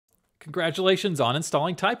Congratulations on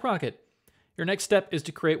installing TypeRocket. Your next step is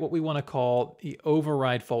to create what we want to call the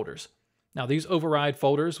override folders. Now, these override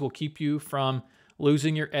folders will keep you from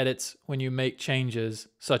losing your edits when you make changes,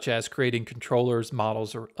 such as creating controllers,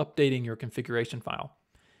 models, or updating your configuration file.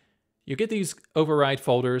 You get these override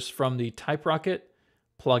folders from the TypeRocket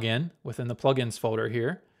plugin within the plugins folder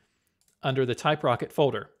here under the TypeRocket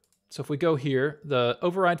folder. So if we go here, the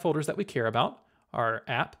override folders that we care about are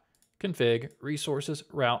app, config, resources,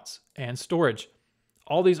 routes, and storage.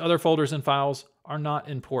 All these other folders and files are not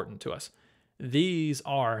important to us. These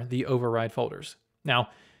are the override folders. Now,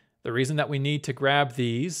 the reason that we need to grab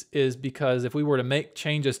these is because if we were to make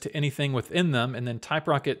changes to anything within them and then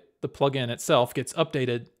TypeRocket, the plugin itself, gets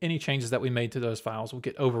updated, any changes that we made to those files will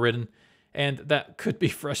get overridden, and that could be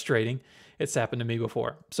frustrating. It's happened to me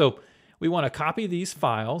before. So we want to copy these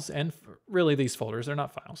files, and really these folders, they're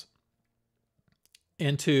not files,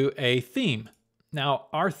 into a theme. Now,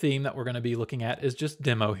 our theme that we're going to be looking at is just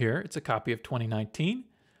demo here. It's a copy of 2019.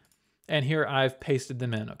 And here I've pasted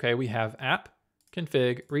them in, okay? We have app,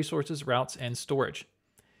 config, resources, routes, and storage.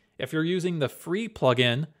 If you're using the free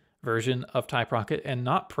plugin version of TypeRocket and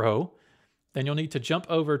not Pro, then you'll need to jump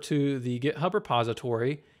over to the GitHub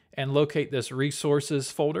repository and locate this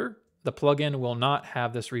resources folder. The plugin will not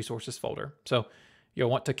have this resources folder. So you'll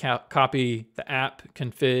want to copy the app,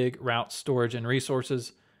 config, routes, storage, and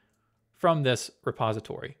resources from this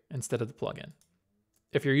repository instead of the plugin.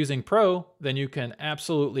 If you're using Pro, then you can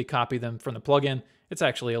absolutely copy them from the plugin. It's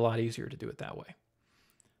actually a lot easier to do it that way.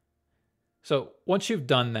 So once you've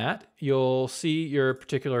done that, you'll see your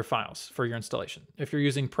particular files for your installation. If you're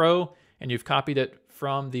using Pro and you've copied it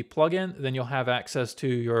from the plugin, then you'll have access to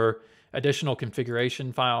your additional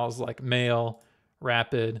configuration files like mail,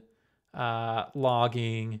 rapid,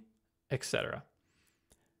 logging, etc.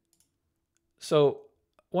 So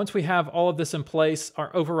once we have all of this in place,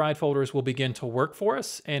 our override folders will begin to work for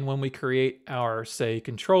us. And when we create our, say,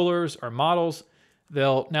 controllers or models,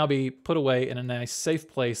 they'll now be put away in a nice safe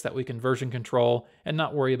place that we can version control and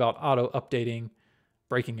not worry about auto-updating,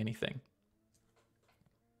 breaking anything.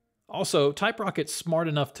 Also, TypeRocket's smart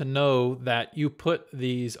enough to know that you put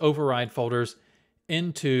these override folders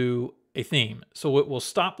into a theme. So it will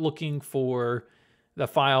stop looking for the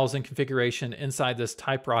files and configuration inside this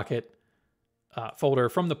TypeRocket folder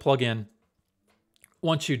from the plugin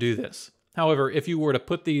once you do this. However, if you were to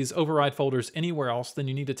put these override folders anywhere else, then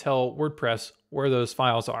you need to tell WordPress where those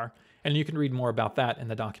files are, and you can read more about that in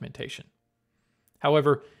the documentation.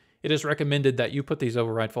 However, it is recommended that you put these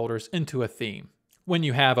override folders into a theme when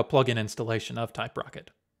you have a plugin installation of TypeRocket.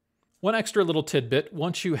 One extra little tidbit,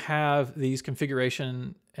 once you have these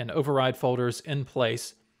configuration and override folders in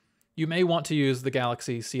place, you may want to use the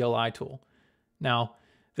Galaxy CLI tool. Now,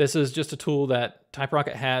 this is just a tool that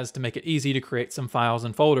TypeRocket has to make it easy to create some files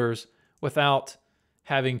and folders without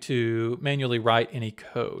having to manually write any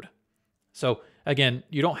code. So again,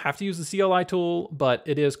 you don't have to use the CLI tool, but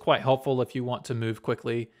it is quite helpful if you want to move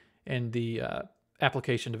quickly in the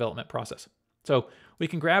application development process. So we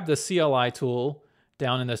can grab the CLI tool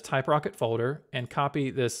down in this TypeRocket folder and copy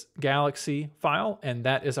this Galaxy file, and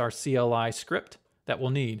that is our CLI script that we'll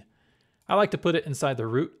need. I like to put it inside the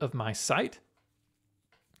root of my site,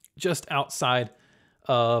 just outside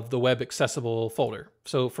of the web accessible folder.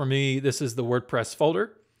 So for me, this is the WordPress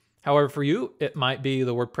folder. However, for you, it might be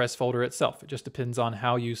the WordPress folder itself. It just depends on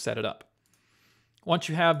how you set it up. Once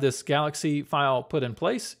you have this Galaxy file put in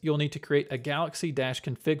place, you'll need to create a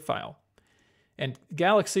galaxy-config file. And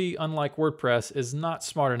Galaxy, unlike WordPress, is not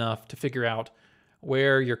smart enough to figure out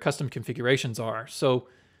where your custom configurations are, so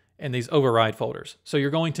in these override folders. So you're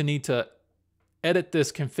going to need to edit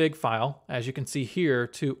this config file, as you can see here,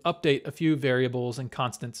 to update a few variables and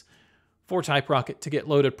constants for TypeRocket to get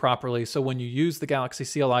loaded properly. So when you use the Galaxy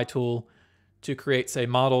CLI tool to create, say,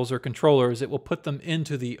 models or controllers, it will put them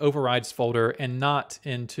into the overrides folder and not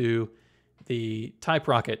into the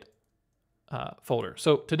TypeRocket folder.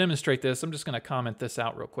 So to demonstrate this, I'm just going to comment this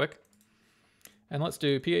out real quick. And let's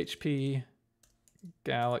do PHP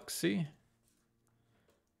Galaxy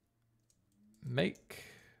make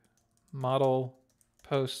model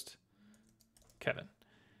post Kevin.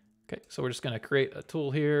 Okay, so we're just going to create a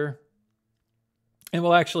tool here, and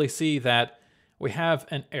we'll actually see that we have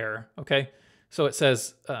an error. Okay, so it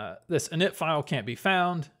says this init file can't be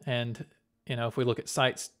found, and if we look at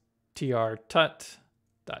sites trtut.x,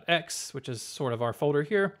 which is sort of our folder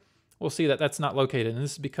here, we'll see that that's not located, and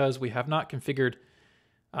this is because we have not configured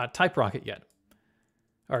TypeRocket yet,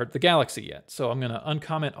 or the Galaxy yet. So I'm going to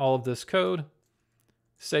uncomment all of this code,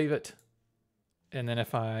 save it, and then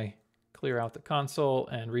if I clear out the console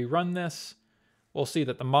and rerun this, we'll see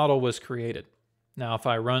that the model was created. Now, if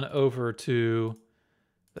I run over to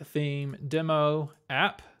the theme demo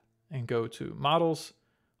app and go to models,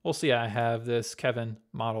 we'll see I have this Kevin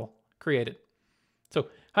model created. So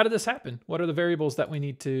how did this happen? What are the variables that we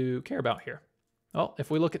need to care about here? Well,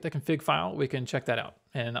 if we look at the config file, we can check that out.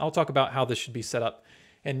 And I'll talk about how this should be set up.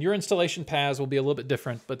 And your installation paths will be a little bit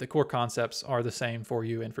different, but the core concepts are the same for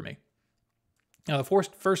you and for me. Now, the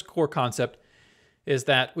first core concept is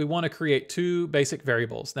that we want to create two basic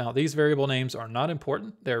variables. Now, these variable names are not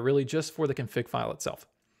important. They're really just for the config file itself.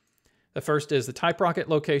 The first is the TypeRocket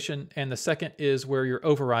location, and the second is where your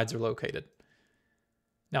overrides are located.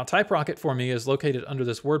 Now, TypeRocket for me is located under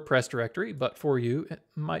this WordPress directory, but for you, it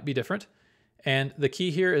might be different. And the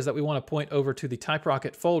key here is that we want to point over to the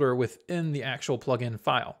TypeRocket folder within the actual plugin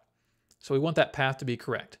file. So we want that path to be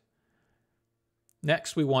correct.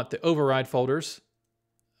 Next, we want the override folders,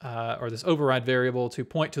 or this override variable, to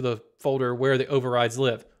point to the folder where the overrides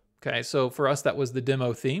live. Okay, so for us, that was the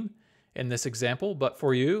demo theme in this example, but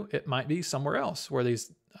for you, it might be somewhere else where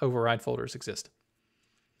these override folders exist.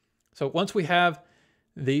 So once we have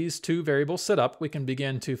these two variables set up, we can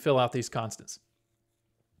begin to fill out these constants.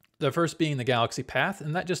 The first being the Galaxy path,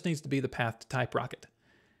 and that just needs to be the path to TypeRocket.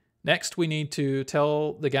 Next, we need to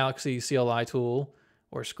tell the Galaxy CLI tool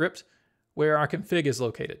or script where our config is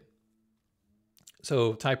located.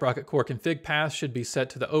 So TypeRocket core config path should be set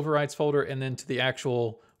to the overrides folder and then to the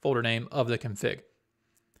actual folder name of the config.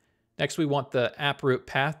 Next, we want the app root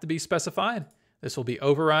path to be specified. This will be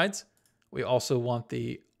overrides. We also want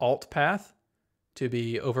the alt path to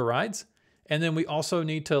be overrides. And then we also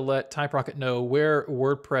need to let TypeRocket know where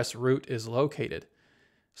WordPress root is located.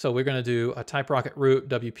 So we're going to do a TypeRocket root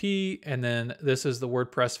WP, and then this is the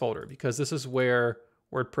WordPress folder because this is where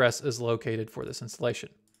WordPress is located for this installation.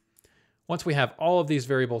 Once we have all of these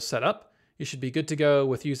variables set up, you should be good to go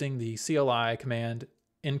with using the CLI command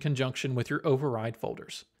in conjunction with your override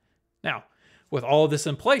folders. Now, with all of this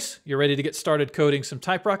in place, you're ready to get started coding some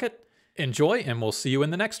TypeRocket. Enjoy, and we'll see you in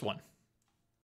the next one.